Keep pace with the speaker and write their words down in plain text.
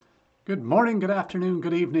Good morning, good afternoon,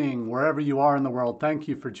 good evening, wherever you are in the world. Thank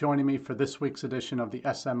you for joining me for this week's edition of the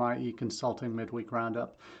SMIE Consulting Midweek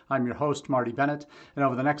Roundup. I'm your host, Marty Bennett, and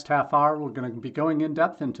over the next half hour, we're going to be going in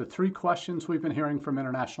depth into three questions we've been hearing from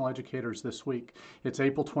international educators this week. It's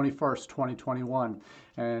April 21st, 2021,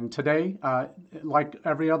 and today, like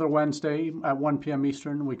every other Wednesday at 1 p.m.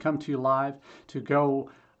 Eastern, we come to you live to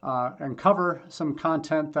go and cover some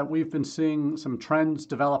content that we've been seeing, some trends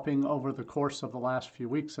developing over the course of the last few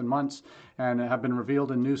weeks and months, and have been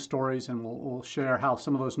revealed in news stories, and we'll share how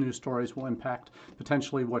some of those news stories will impact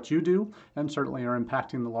potentially what you do, and certainly are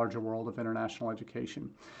impacting the larger world of international education.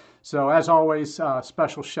 So as always,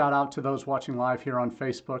 special shout out to those watching live here on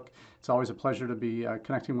Facebook. It's always a pleasure to be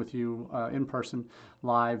connecting with you in person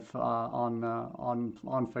live on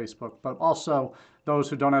Facebook, but also those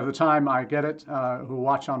who don't have the time, I get it, who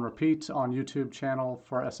watch on repeat on YouTube channel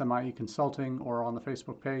for SMIE Consulting or on the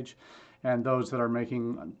Facebook page, and those that are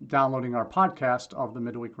downloading our podcast of the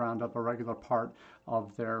Midweek Roundup a regular part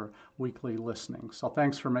of their weekly listening. So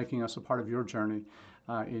thanks for making us a part of your journey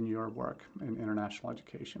in your work in international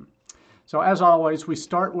education. So as always, we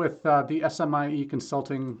start with the SMIE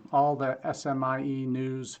Consulting, all the SMIE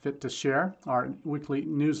news fit to share. Our weekly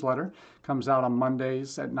newsletter comes out on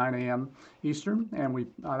Mondays at 9 a.m. Eastern, and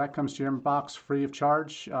that comes to your inbox free of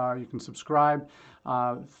charge. You can subscribe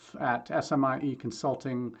at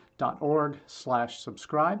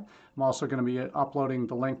smieconsulting.org/subscribe. I'm also going to be uploading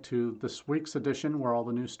the link to this week's edition where all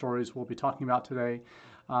the news stories we'll be talking about today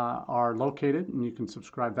are located, and you can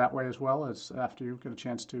subscribe that way as well as after you get a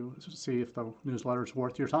chance to see if the newsletter is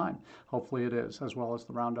worth your time. Hopefully it is, as well as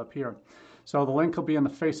the roundup here. So the link will be in the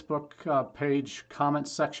Facebook page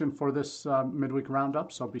comments section for this midweek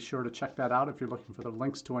roundup, so be sure to check that out if you're looking for the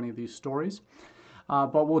links to any of these stories.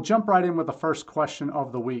 But we'll jump right in with the first question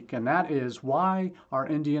of the week, and that is, why are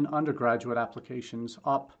Indian undergraduate applications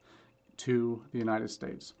up to the United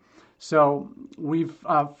States? So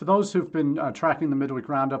for those who've been tracking the Midweek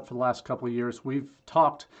Roundup for the last couple of years, we've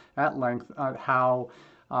talked at length how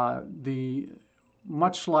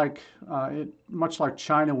much like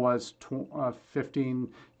China was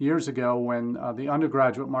 15 years ago when the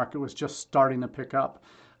undergraduate market was just starting to pick up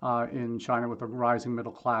in China with a rising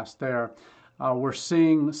middle class there. We're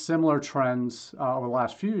seeing similar trends over the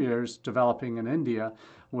last few years developing in India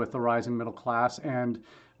with the rising middle class, and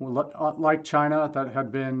like China, that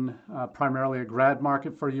had been primarily a grad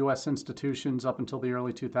market for U.S. institutions up until the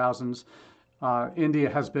early 2000s. India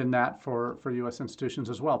has been that for U.S. institutions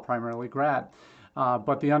as well, primarily grad.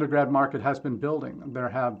 But the undergrad market has been building. There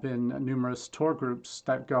have been numerous tour groups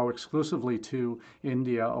that go exclusively to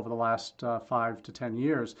India over the last 5 to 10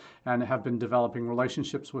 years and have been developing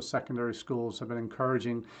relationships with secondary schools, have been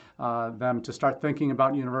encouraging them to start thinking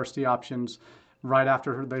about university options right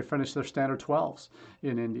after they finish their standard 12s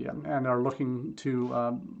in India, and are looking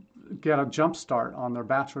to get a jump start on their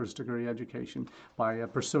bachelor's degree education by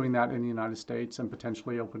pursuing that in the United States and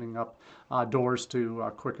potentially opening up doors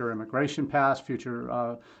to quicker immigration paths,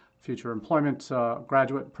 future employment,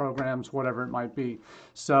 graduate programs, whatever it might be.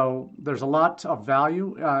 So there's a lot of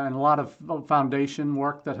value and a lot of foundation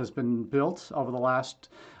work that has been built over the last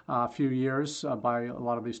few years by a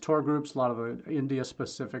lot of these tour groups, a lot of the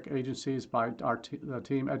India-specific agencies, by the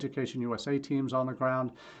team, Education USA teams on the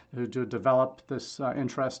ground, who do develop this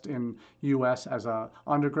interest in U.S. as a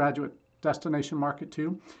undergraduate destination market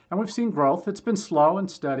too. And we've seen growth. It's been slow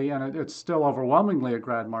and steady, and it's still overwhelmingly a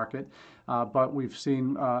grad market, but we've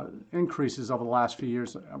seen increases over the last few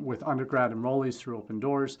years with undergrad enrollees through Open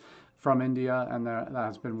Doors from India, and that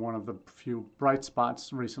has been one of the few bright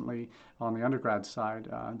spots recently on the undergrad side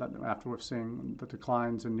after we've seen the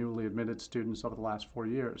declines in newly admitted students over the last 4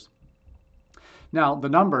 years. Now, the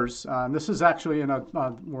numbers, this is actually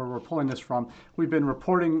where we're pulling this from. We've been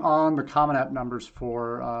reporting on the Common App numbers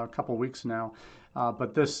for a couple weeks now,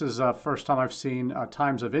 but this is the first time I've seen a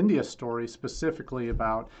Times of India story specifically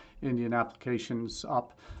about Indian applications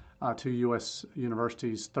up to U.S.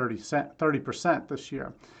 universities 30% this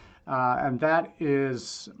year. And that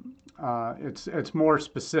is, it's more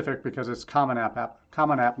specific because it's Common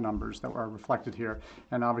App numbers that are reflected here.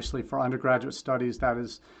 And obviously for undergraduate studies, that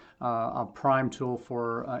is a prime tool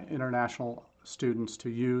for international students to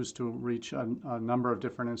use to reach a number of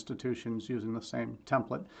different institutions using the same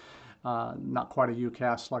template. Not quite a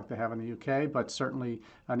UCAS like they have in the UK, but certainly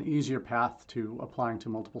an easier path to applying to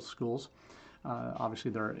multiple schools.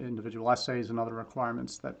 Obviously, there are individual essays and other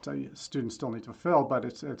requirements that students still need to fulfill, but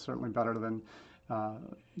it's certainly better than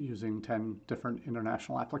using 10 different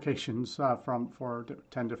international applications for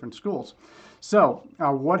 10 different schools. So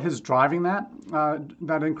what is driving that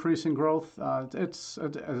increase in growth? It's,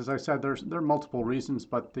 as I said, there are multiple reasons,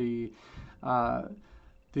 but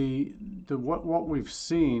what we've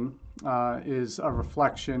seen is a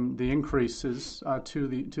reflection, the increases to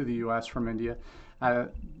the U.S. from India.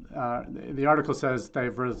 The article says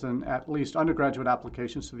they've risen, at least undergraduate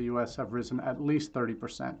applications to the U.S. have risen at least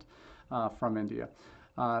 30% from India.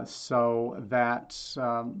 So that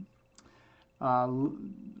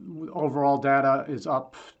overall data is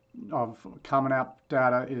up, of Common App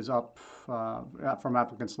data is up from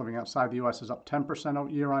applicants living outside the U.S. is up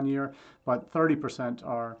 10% year on year, but 30%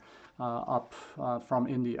 are up from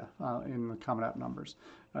India in the Common App numbers.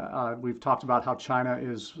 We've talked about how China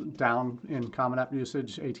is down in Common App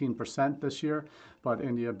usage 18% this year, but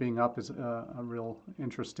India being up is a real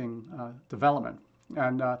interesting development.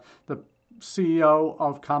 And the CEO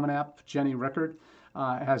of Common App, Jenny Rickard,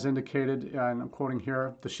 has indicated, and I'm quoting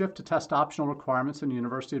here, the shift to test optional requirements in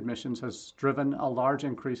university admissions has driven a large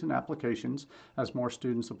increase in applications as more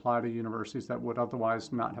students apply to universities that would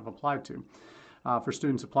otherwise not have applied to. For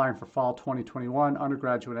students applying for fall 2021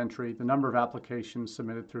 undergraduate entry, the number of applications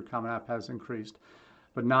submitted through Common App has increased,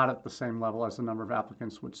 but not at the same level as the number of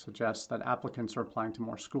applicants, which suggests that applicants are applying to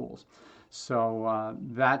more schools. So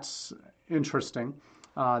that's interesting.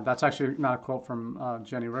 That's actually not a quote from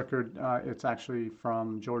Jenny Rickard. It's actually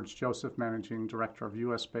from George Joseph, Managing Director of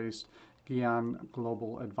U.S.-based Gyan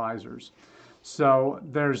Global Advisors. So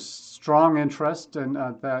there's strong interest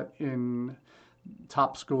in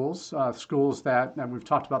top schools, schools that, and we've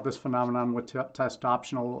talked about this phenomenon with test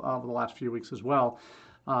optional over the last few weeks as well,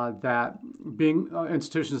 that being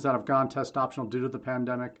institutions that have gone test optional due to the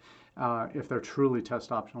pandemic, if they're truly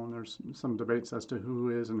test optional, and there's some debates as to who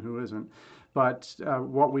is and who isn't. But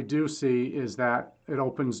what we do see is that it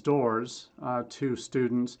opens doors to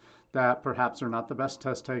students that perhaps are not the best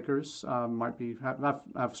test takers, might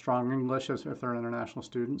have strong English if they're international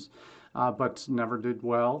students, but never did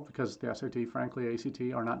well because the SAT, frankly, ACT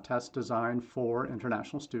are not tests designed for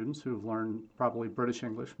international students who've learned probably British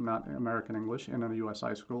English, not American English, in a U.S.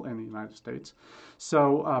 high school in the United States.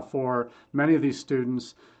 So for many of these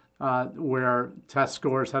students, where test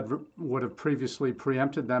scores would have previously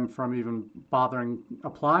preempted them from even bothering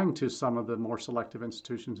applying to some of the more selective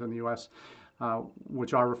institutions in the U.S.,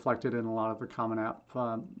 which are reflected in a lot of the Common App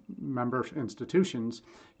member institutions,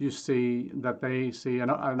 you see that they see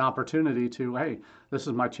an opportunity to, hey, this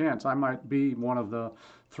is my chance. I might be one of the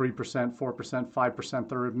 3%, 4%, 5%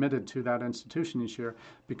 that are admitted to that institution each year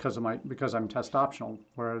because I'm test optional.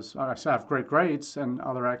 Whereas I have great grades and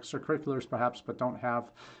other extracurriculars perhaps, but don't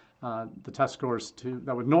have the test scores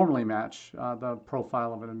that would normally match the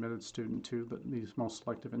profile of an admitted student to these most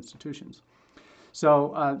selective institutions.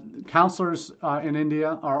 So counselors in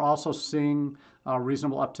India are also seeing a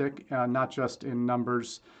reasonable uptick, not just in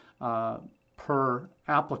numbers per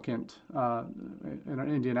applicant,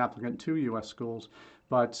 an Indian applicant to U.S. schools,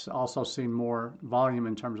 but also seeing more volume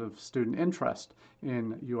in terms of student interest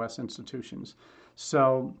in U.S. institutions.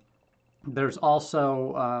 So there's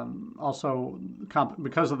also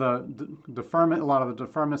because of the deferment, a lot of the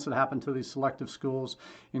deferments that happened to these selective schools,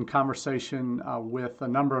 in conversation with a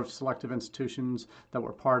number of selective institutions that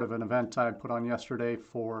were part of an event I put on yesterday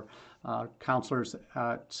for counselors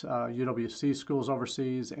at UWC schools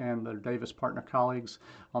overseas and their Davis partner colleagues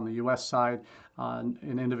on the U.S. side.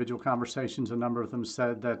 In individual conversations, a number of them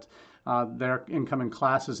said that their incoming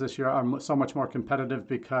classes this year are so much more competitive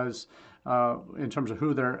because in terms of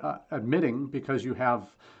who they're admitting, because you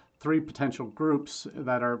have three potential groups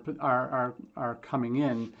that are coming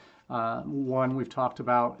in. One we've talked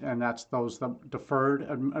about, and that's those that deferred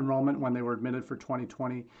enrollment when they were admitted for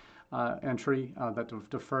 2020 entry, that have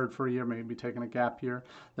deferred for a year, maybe taking a gap year.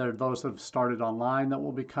 There are those that have started online that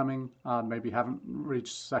will be coming, maybe haven't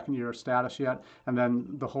reached second year status yet, and then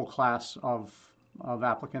the whole class of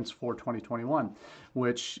applicants for 2021,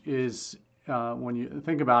 which is, when you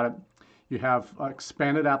think about it, you have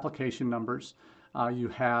expanded application numbers. You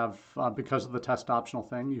have, because of the test optional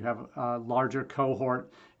thing, you have a larger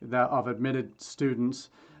cohort of admitted students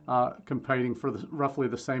competing for roughly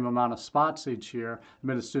the same amount of spots each year,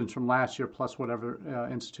 admitted students from last year plus whatever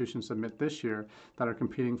institutions admit this year that are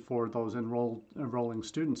competing for those enrolling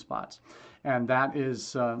student spots. And that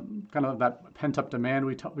is kind of that pent-up demand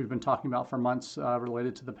we've been talking about for months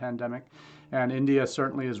related to the pandemic. And India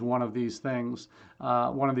certainly is one of these things,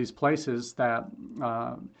 one of these places that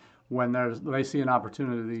when they see an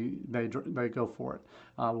opportunity, they go for it.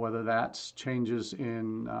 whether that's changes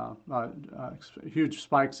in huge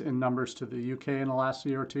spikes in numbers to the UK in the last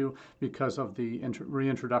year or two because of the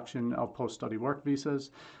reintroduction of post-study work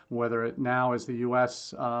visas, whether it now is the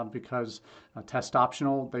US because test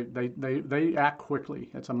optional. They act quickly.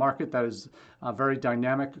 It's a market that is very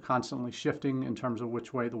dynamic, constantly shifting in terms of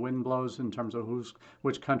which way the wind blows, in terms of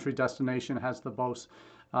which country destination has the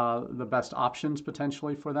best options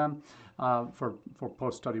potentially for them for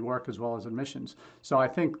post-study work as well as admissions. So I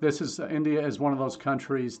think India is one of those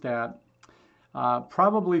countries that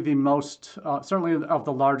probably the most, certainly of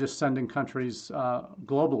the largest sending countries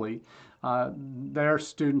globally, their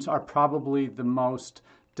students are probably the most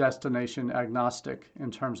destination agnostic in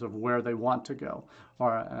terms of where they want to go.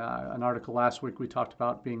 Or an article last week we talked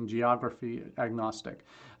about being geography agnostic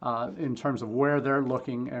in terms of where they're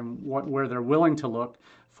looking and where they're willing to look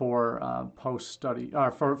for post-study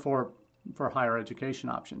or for higher education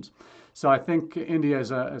options. So I think India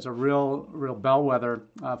is a real bellwether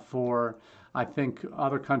for, I think,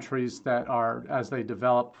 other countries that are, as they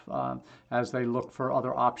develop, as they look for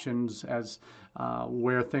other options, as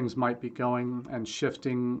where things might be going and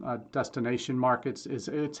shifting destination markets,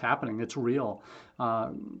 it's happening. It's real.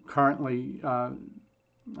 Currently,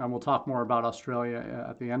 and we'll talk more about Australia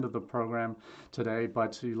at the end of the program today,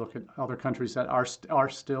 but you look at other countries that are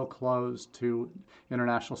still closed to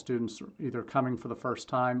international students either coming for the first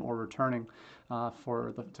time or returning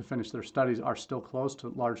to finish their studies, are still closed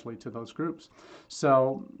largely to those groups.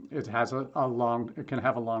 So it has it can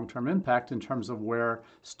have a long-term impact in terms of where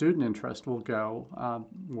student interest will go,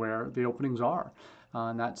 where the openings are.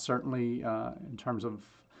 And that's certainly in terms of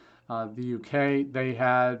the UK, they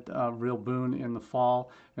had a real boon in the fall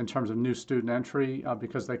in terms of new student entry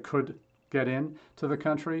because they could get in to the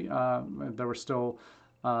country. There were still,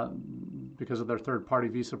 because of their third-party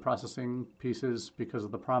visa processing pieces, because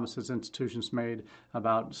of the promises institutions made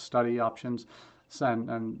about study options,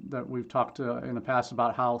 and that we've talked in the past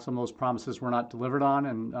about how some of those promises were not delivered on,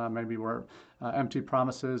 and maybe were empty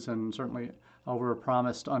promises, and certainly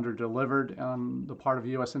over-promised, under-delivered on the part of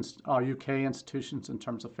UK institutions in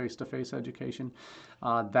terms of face-to-face education.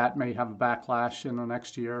 That may have a backlash in the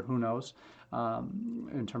next year, who knows,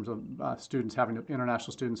 in terms of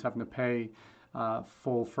international students having to pay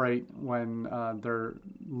full freight when they're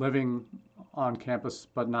living on campus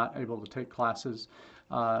but not able to take classes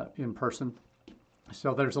in person.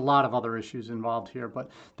 So there's a lot of other issues involved here,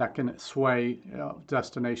 but that can sway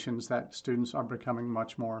destinations that students are becoming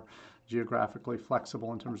much more geographically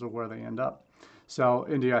flexible in terms of where they end up. So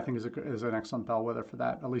India, I think, is an excellent bellwether for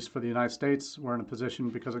that. At least for the United States, we're in a position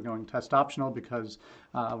because of going test optional, because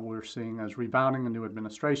we're seeing as rebounding a new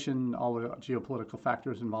administration, all the geopolitical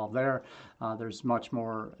factors involved there. There's much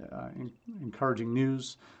more encouraging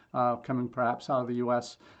news coming perhaps out of the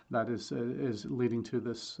U.S. that is leading to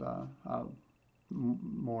this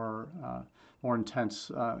more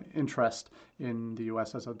intense interest in the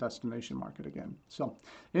U.S. as a destination market again. So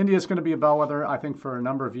India is going to be a bellwether, I think, for a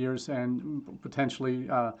number of years, and potentially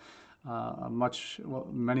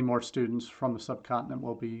many more students from the subcontinent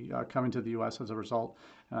will be coming to the U.S. as a result.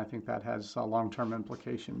 And I think that has long-term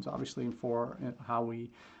implications, obviously, for how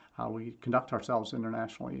we conduct ourselves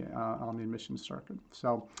internationally on the admissions circuit.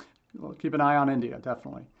 So we'll keep an eye on India,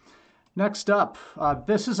 definitely. Next up,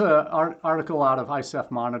 this is an article out of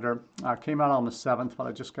ICEF Monitor. Came out on the 7th, but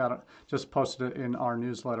I just posted it in our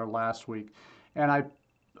newsletter last week, for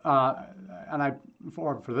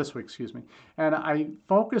this week, excuse me. And I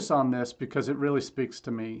focus on this because it really speaks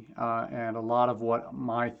to me, and a lot of what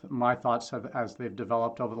my thoughts have as they've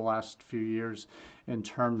developed over the last few years in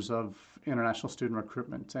terms of international student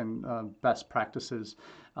recruitment and best practices.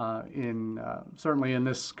 Certainly in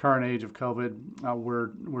this current age of COVID,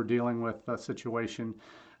 we're dealing with a situation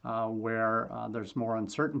where there's more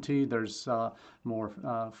uncertainty, there's more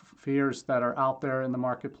fears that are out there in the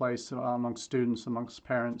marketplace amongst students, amongst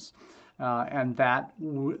parents, and that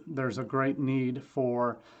there's a great need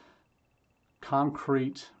for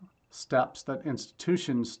concrete steps that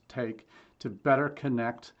institutions take to better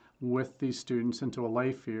connect with these students and to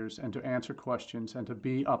allay fears and to answer questions and to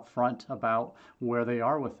be upfront about where they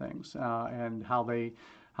are with things and how they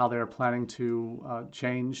are planning to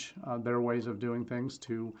change their ways of doing things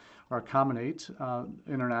to or accommodate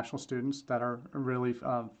international students that are really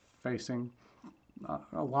facing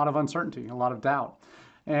a lot of uncertainty, a lot of doubt.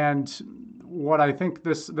 And what I think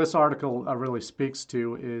this article really speaks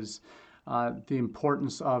to is the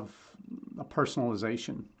importance of a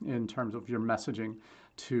personalization in terms of your messaging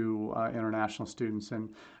to international students. And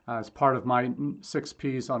as part of my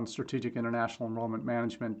 6Ps on strategic international enrollment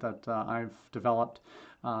management that I've developed,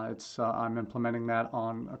 I'm implementing that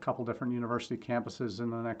on a couple different university campuses in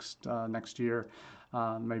the next year,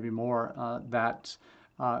 maybe more, that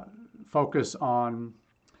focus on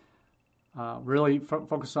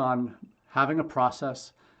focus on having a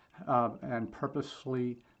process and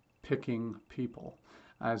purposefully picking people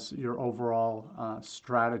as your overall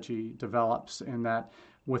strategy develops. In that,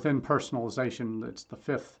 within personalization, it's the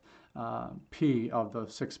fifth P of the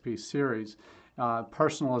 6P series.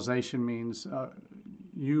 Personalization means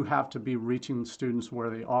you have to be reaching students where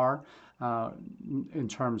they are in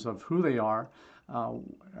terms of who they are,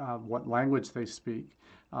 what language they speak,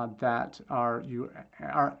 that are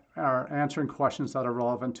answering questions that are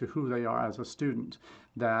relevant to who they are as a student,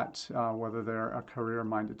 that whether they're a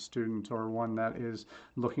career-minded student or one that is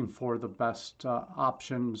looking for the best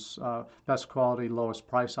options, best quality, lowest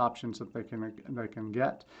price options that they can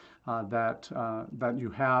get, that you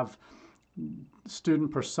have student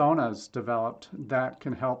personas developed that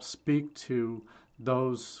can help speak to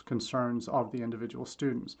those concerns of the individual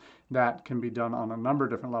students. That can be done on a number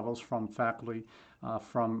of different levels, from faculty,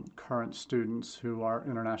 from current students who are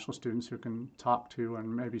international students who can talk to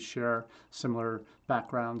and maybe share similar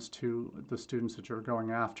backgrounds to the students that you're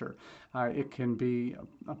going after. It can be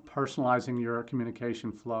personalizing your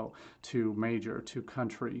communication flow to major, to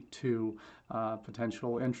country, to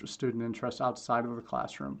potential student interests outside of the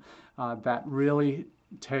classroom. That really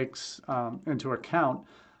takes into account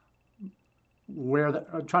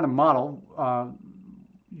trying to model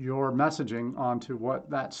your messaging onto what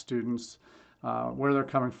that student's, where they're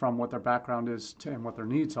coming from, what their background is, and what their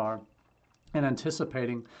needs are, and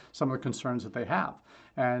anticipating some of the concerns that they have.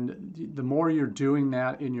 And the more you're doing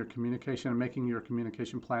that in your communication and making your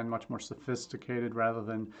communication plan much more sophisticated, rather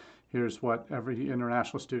than here's what every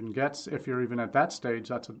international student gets. If you're even at that stage,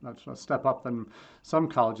 that's a step up in some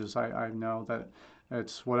colleges. I know that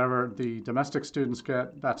it's whatever the domestic students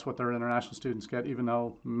get, that's what their international students get, even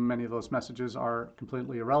though many of those messages are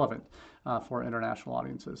completely irrelevant for international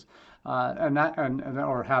audiences,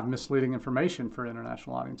 or have misleading information for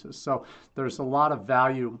international audiences. So there's a lot of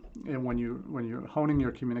value in when you're honing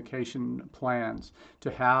your communication plans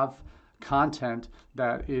to have content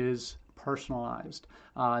that is personalized,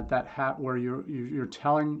 where you're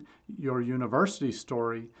telling your university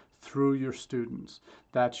story through your students,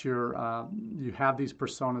 that you have these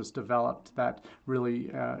personas developed that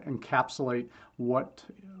really encapsulate what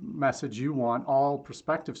message you want all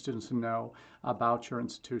prospective students to know about your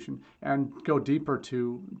institution, and go deeper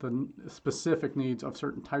to the specific needs of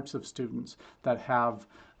certain types of students that have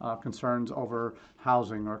concerns over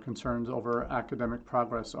housing, or concerns over academic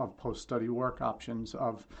progress, of post-study work options,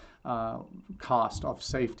 of cost, of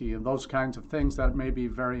safety, and those kinds of things that may be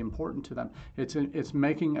very important to them. It's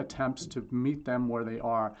making attempts to meet them where they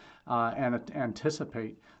are and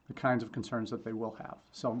anticipate the kinds of concerns that they will have.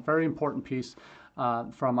 So very important piece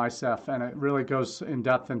from ICEF, and it really goes in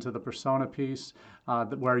depth into the persona piece,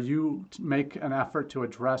 where you make an effort to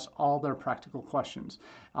address all their practical questions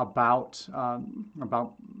about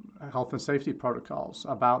health and safety protocols,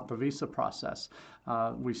 about the visa process.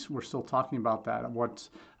 We're still talking about that,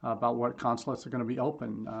 about what consulates are going to be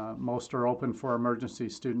open. Most are open for emergency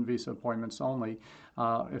student visa appointments only,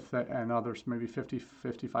 and others, maybe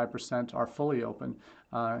 55% are fully open,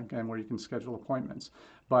 again, where you can schedule appointments.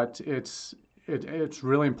 But it's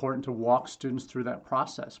really important to walk students through that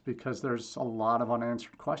process, because there's a lot of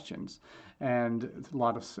unanswered questions, and a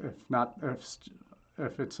lot of,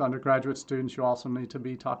 if it's undergraduate students, you also need to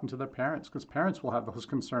be talking to their parents, because parents will have those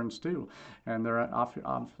concerns too, and they're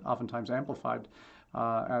oftentimes amplified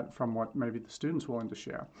from what maybe the student's willing to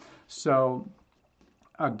share. So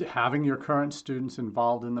having your current students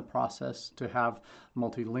involved in the process, to have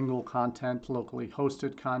multilingual content, locally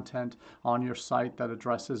hosted content on your site that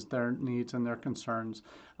addresses their needs and their concerns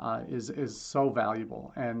is so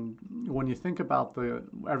valuable. And when you think about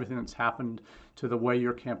everything that's happened to the way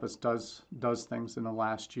your campus does things in the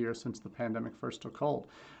last year since the pandemic first took hold,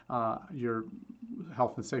 your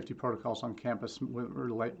health and safety protocols on campus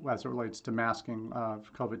as it relates to masking,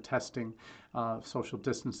 COVID testing, social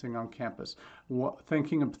distancing on campus,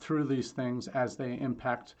 thinking through these things as they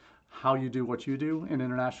impact how you do what you do in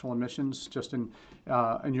international admissions, just in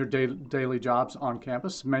your daily jobs on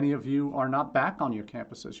campus. Many of you are not back on your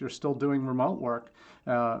campuses. You're still doing remote work.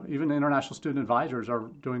 Even international student advisors are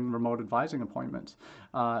doing remote advising appointments,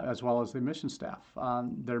 as well as the admissions staff.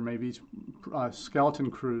 There may be skeleton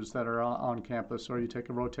crews that are on campus, or you take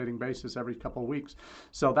a rotating basis every couple of weeks.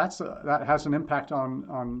 So that has an impact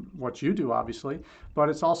on what you do, obviously, but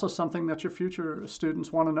it's also something that your future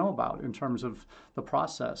students want to know about in terms of the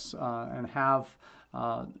process, and have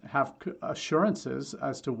assurances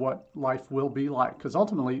as to what life will be like. Because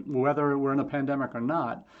ultimately, whether we're in a pandemic or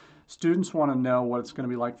not, students want to know what it's going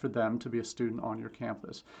to be like for them to be a student on your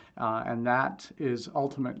campus. And that is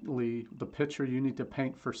ultimately the picture you need to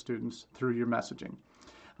paint for students through your messaging.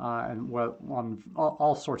 And on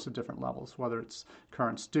all sorts of different levels, whether it's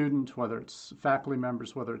current student, whether it's faculty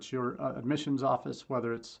members, whether it's your admissions office,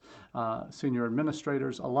 whether it's senior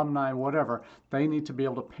administrators, alumni, whatever, they need to be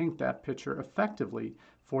able to paint that picture effectively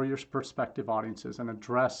for your prospective audiences and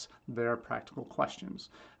address their practical questions.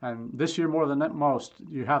 And this year, more than most,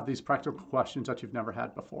 you have these practical questions that you've never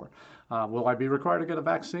had before. Will I be required to get a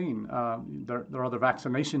vaccine? There are other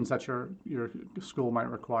vaccinations that your school might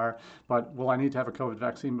require, but will I need to have a COVID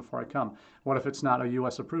vaccine before I come? What if it's not a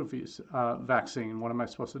U.S. approved vaccine? What am I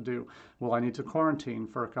supposed to do? Will I need to quarantine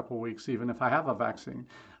for a couple of weeks even if I have a vaccine?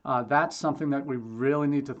 That's something that we really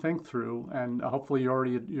need to think through, and hopefully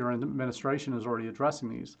your administration is already addressing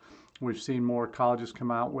these. We've seen more colleges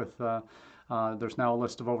come out with, there's now a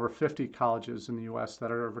list of over 50 colleges in the U.S.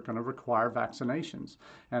 that are going to require vaccinations.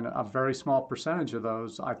 And a very small percentage of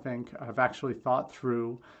those, I think, have actually thought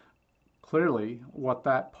through clearly what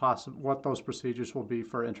those procedures will be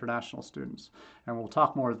for international students. And we'll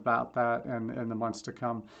talk more about that in the months to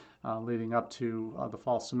come, leading up to the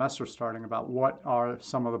fall semester starting, about what are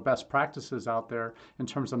some of the best practices out there in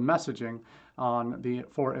terms of messaging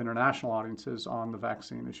for international audiences on the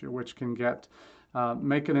vaccine issue, which can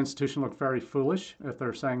make an institution look very foolish if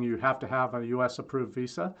they're saying you have to have a U.S. approved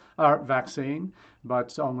vaccine,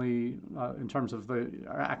 but only in terms of the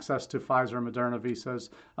access to Pfizer and Moderna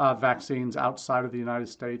visas, vaccines outside of the United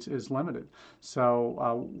States is limited.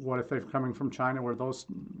 So what if they're coming from China, where those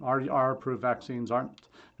our approved vaccines aren't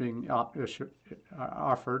being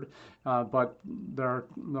offered, but they're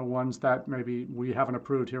the ones that maybe we haven't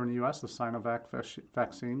approved here in the U.S., the Sinovac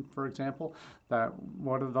vaccine, for example?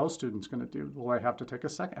 What are those students going to do? Will they have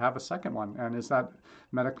to have a second one? And is that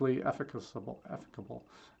medically efficable?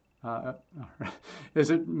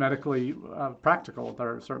 Is it medically practical?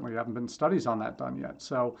 There certainly haven't been studies on that done yet.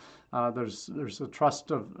 So there's a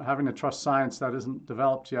having to trust science that isn't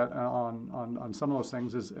developed yet on some of those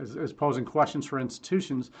things is posing questions for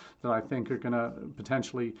institutions that I think are going to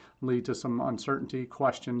potentially lead to some uncertainty,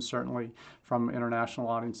 questions certainly from international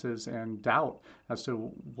audiences, and doubt as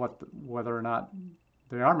to whether or not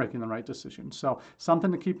they are making the right decision. So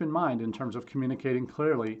something to keep in mind in terms of communicating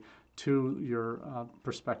clearly to your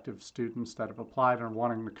prospective students that have applied and are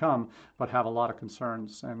wanting to come, but have a lot of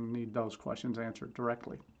concerns and need those questions answered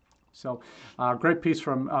directly. So great piece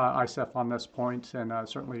from ICEF on this point, and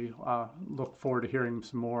certainly look forward to hearing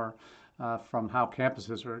some more from how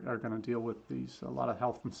campuses are going to deal with a lot of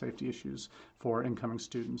health and safety issues for incoming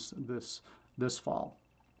students this fall.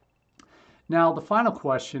 Now, the final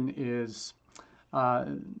question is,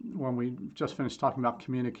 when we just finished talking about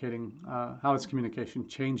communicating, how is communication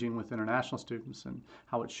changing with international students, and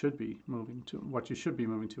how it should be what you should be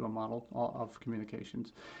moving to a model of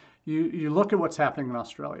communications. You look at what's happening in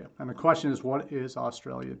Australia, and the question is, what is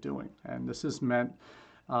Australia doing? And this is meant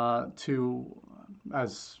as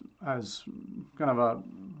kind of a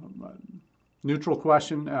neutral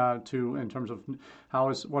question in terms of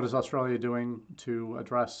what is Australia doing to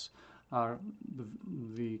address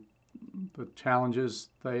the challenges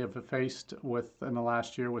they have faced in the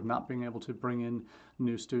last year with not being able to bring in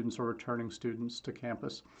new students or returning students to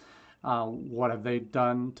campus. What have they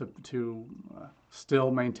done to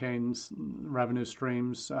still maintain revenue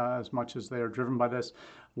streams as much as they are driven by this?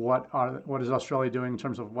 What is Australia doing in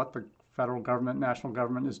terms of what the federal government, national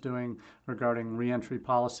government is doing regarding reentry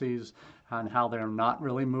policies, and how they're not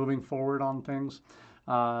really moving forward on things?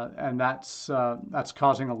 And that's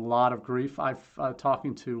causing a lot of grief. I've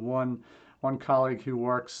talking to one colleague who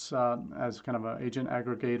works as kind of an agent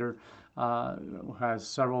aggregator, who has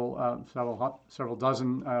several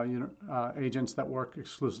dozen agents that work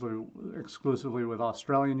exclusively with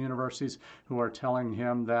Australian universities, who are telling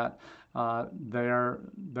him that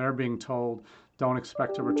they're being told, don't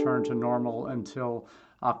expect to return to normal until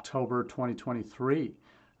October 2023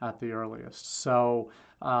 at the earliest. So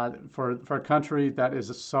for a country that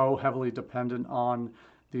is so heavily dependent on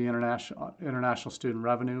the international student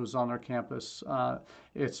revenues on their campus.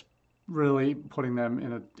 It's really putting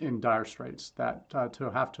them in dire straits. That to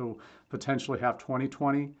have to potentially have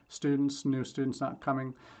 2020 students, new students not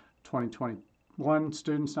coming, 2021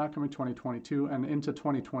 students not coming, 2022, and into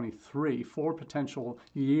 2023, 4 potential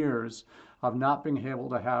years of not being able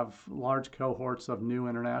to have large cohorts of new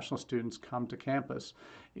international students come to campus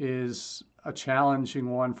is a challenging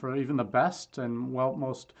one for even the best and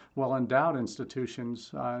most well-endowed institutions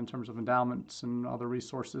in terms of endowments and other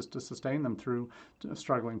resources to sustain them through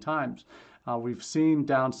struggling times. We've seen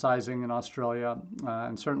downsizing in Australia,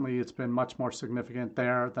 and certainly it's been much more significant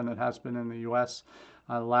there than it has been in the U.S.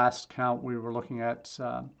 Last count, we were looking at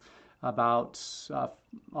about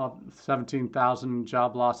 17,000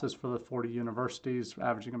 job losses for the 40 universities,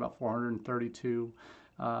 averaging about 432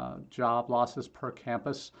 job losses per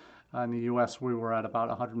campus. In the U.S., we were at about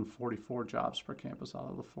 144 jobs per campus out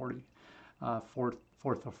of the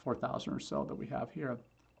 4,000 or so that we have here.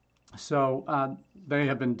 So they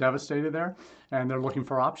have been devastated there, and they're looking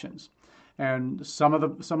for options. And some of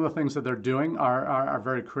the things that they're doing are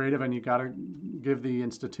very creative, and you got to give the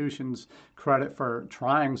institutions credit for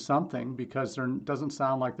trying something, because it doesn't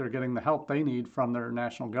sound like they're getting the help they need from their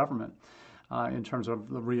national government in terms of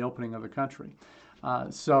the reopening of the country.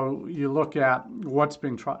 So you look at what's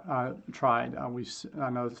being tried. I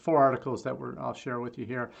know there's 4 articles that I'll share with you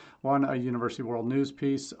here. One, a University World News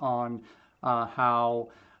piece on how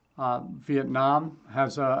Vietnam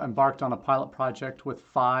has embarked on a pilot project with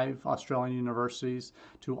 5 Australian universities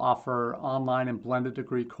to offer online and blended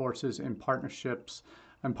degree courses in partnership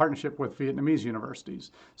with Vietnamese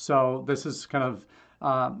universities. So this is kind of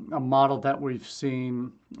a model that we've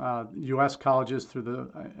seen U.S. colleges through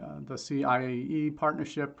the CIEE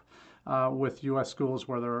partnership with U.S. schools,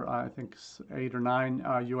 where there are, I think, 8 or 9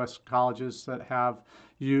 U.S. colleges that have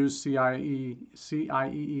used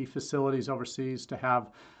CIEE facilities overseas to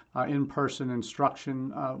have in-person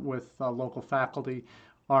instruction with local faculty,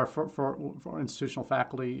 or for institutional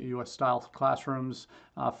faculty, U.S.-style classrooms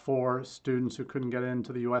for students who couldn't get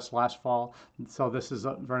into the U.S. last fall. So this is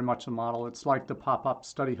very much a model. It's like the pop-up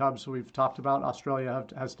study hubs we've talked about. Australia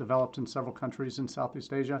has developed in several countries in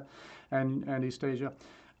Southeast Asia and East Asia.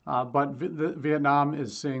 But Vietnam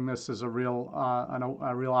is seeing this as a real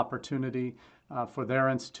opportunity for their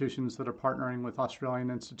institutions that are partnering with Australian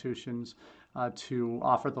institutions to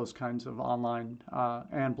offer those kinds of online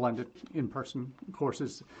and blended in-person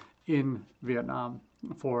courses in Vietnam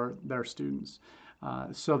for their students.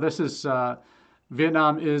 So this is,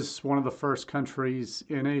 Vietnam is one of the first countries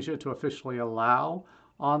in Asia to officially allow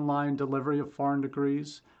online delivery of foreign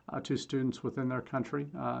degrees to students within their country.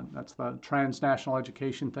 That's the transnational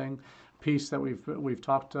education piece that we've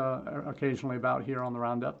talked occasionally about here on the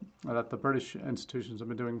Roundup, that the British institutions have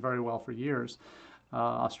been doing very well for years.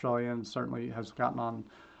 Australia certainly has gotten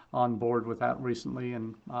on board with that recently,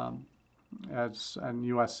 and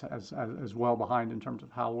U.S. as well behind in terms of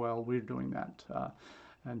how well we're doing that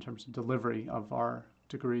in terms of delivery of our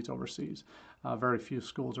degrees overseas. Very few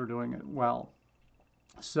schools are doing it well.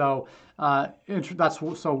 So that's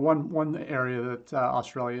one area that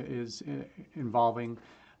Australia is involving,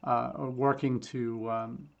 working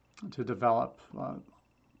to develop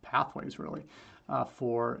pathways, really,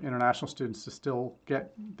 for international students to still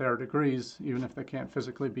get their degrees, even if they can't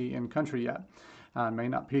physically be in country yet. May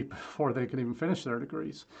not be before they can even finish their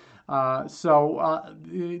degrees. So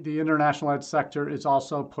the international ed sector is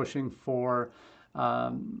also pushing for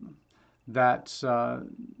that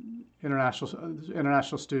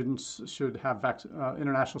international students should have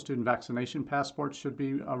international student vaccination passports should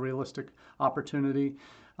be a realistic opportunity.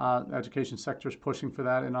 Education sector is pushing for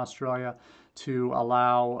that in Australia to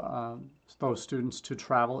allow those students to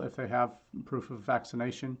travel if they have proof of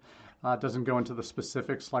vaccination. It doesn't go into the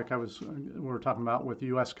specifics like we were talking about with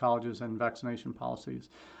U.S. colleges and vaccination policies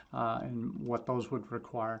and what those would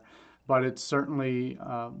require. But it's certainly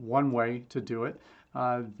one way to do it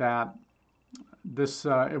that this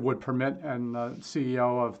it would permit, and the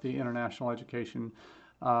CEO of the International Education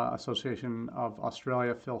Association of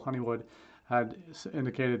Australia, Phil Honeywood, had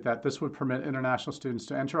indicated that this would permit international students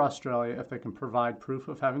to enter Australia if they can provide proof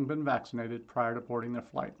of having been vaccinated prior to boarding their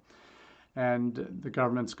flight. And the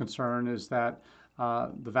government's concern is that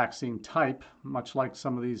the vaccine type, much like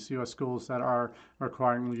some of these U.S. schools that are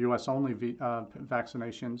requiring U.S.-only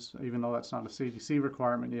vaccinations, even though that's not a CDC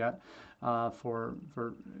requirement yet for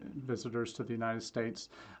visitors to the United States,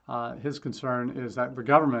 his concern is that the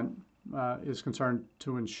government is concerned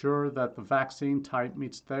to ensure that the vaccine type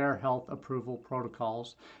meets their health approval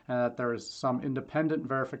protocols and that there is some independent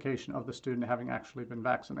verification of the student having actually been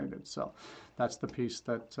vaccinated. So that's the piece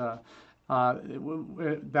that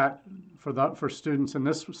that for students in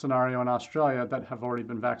this scenario in Australia that have already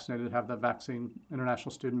been vaccinated, have the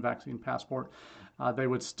international student vaccine passport, they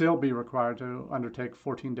would still be required to undertake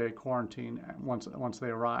 14-day quarantine once they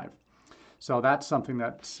arrive. So that's something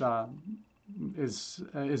that is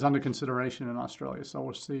under consideration in Australia. So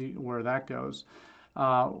we'll see where that goes.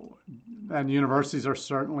 And universities are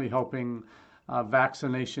certainly hoping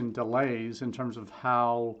vaccination delays in terms of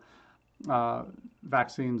how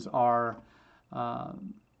vaccines are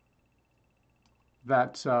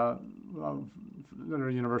that there are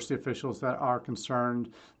university officials that are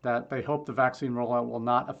concerned that they hope the vaccine rollout will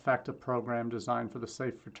not affect a program designed for the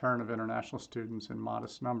safe return of international students in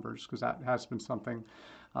modest numbers, because that has been something,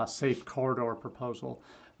 safe corridor proposal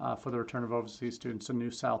for the return of overseas students in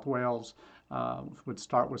New South Wales would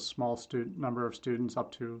start with small number of students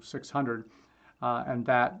up to 600, and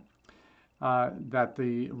that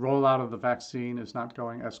the rollout of the vaccine is not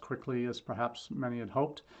going as quickly as perhaps many had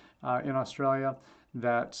hoped in Australia,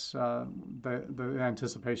 that the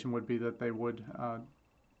anticipation would be that they would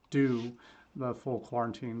do the full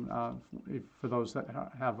quarantine for those that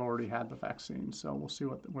have already had the vaccine. So we'll see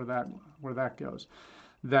where that goes.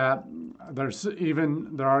 That there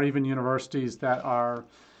are even universities that are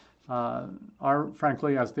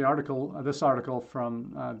frankly, as this article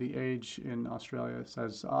from The Age in Australia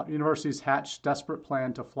says, universities hatch desperate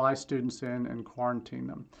plan to fly students in and quarantine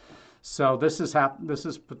them. So this is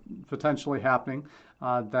potentially happening,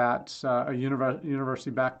 that a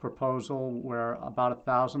university-backed proposal where about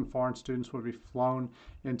 1,000 foreign students would be flown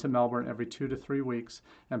into Melbourne every 2 to 3 weeks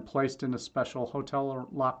and placed into special hotel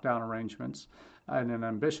lockdown arrangements in an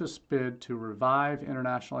ambitious bid to revive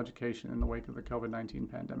international education in the wake of the COVID-19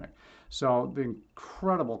 pandemic. So the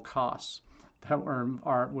incredible costs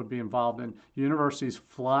that would be involved in universities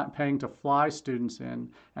paying to fly students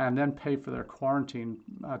in and then pay for their quarantine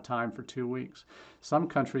time for 2 weeks. Some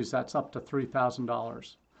countries, that's up to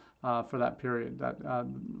 $3,000 for that period,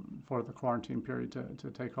 for the quarantine period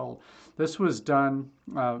to take hold. This was done,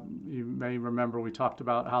 you may remember we talked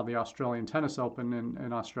about how the Australian Tennis Open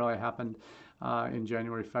in Australia happened in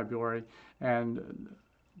January, February, and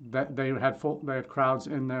that they had crowds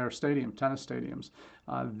in their tennis stadiums.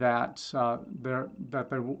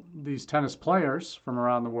 These tennis players from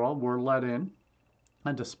around the world were let in,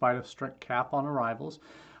 and despite a strict cap on arrivals,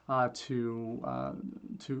 to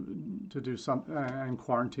do some and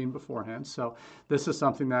quarantine beforehand. So this is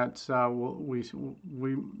something that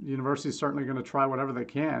universities certainly going to try whatever they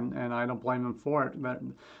can, and I don't blame them for it. That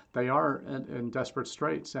they are in desperate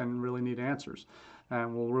straits and really need answers.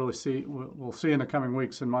 And we'll see in the coming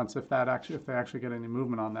weeks and months if they actually get any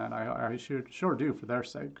movement on that. I sure do for their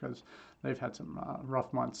sake, because they've had some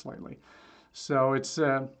rough months lately. So it's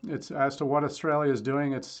as to what Australia is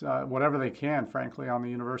doing, it's whatever they can, frankly, on the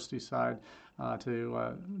university side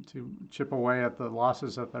to chip away at the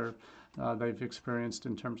losses that they've experienced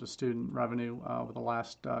in terms of student revenue over the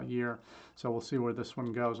last year. So we'll see where this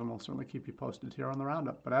one goes, and we'll certainly keep you posted here on the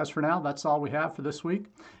Roundup. But as for now, that's all we have for this week,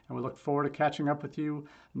 and we look forward to catching up with you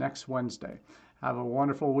next Wednesday. Have a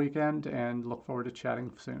wonderful weekend, and look forward to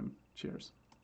chatting soon. Cheers.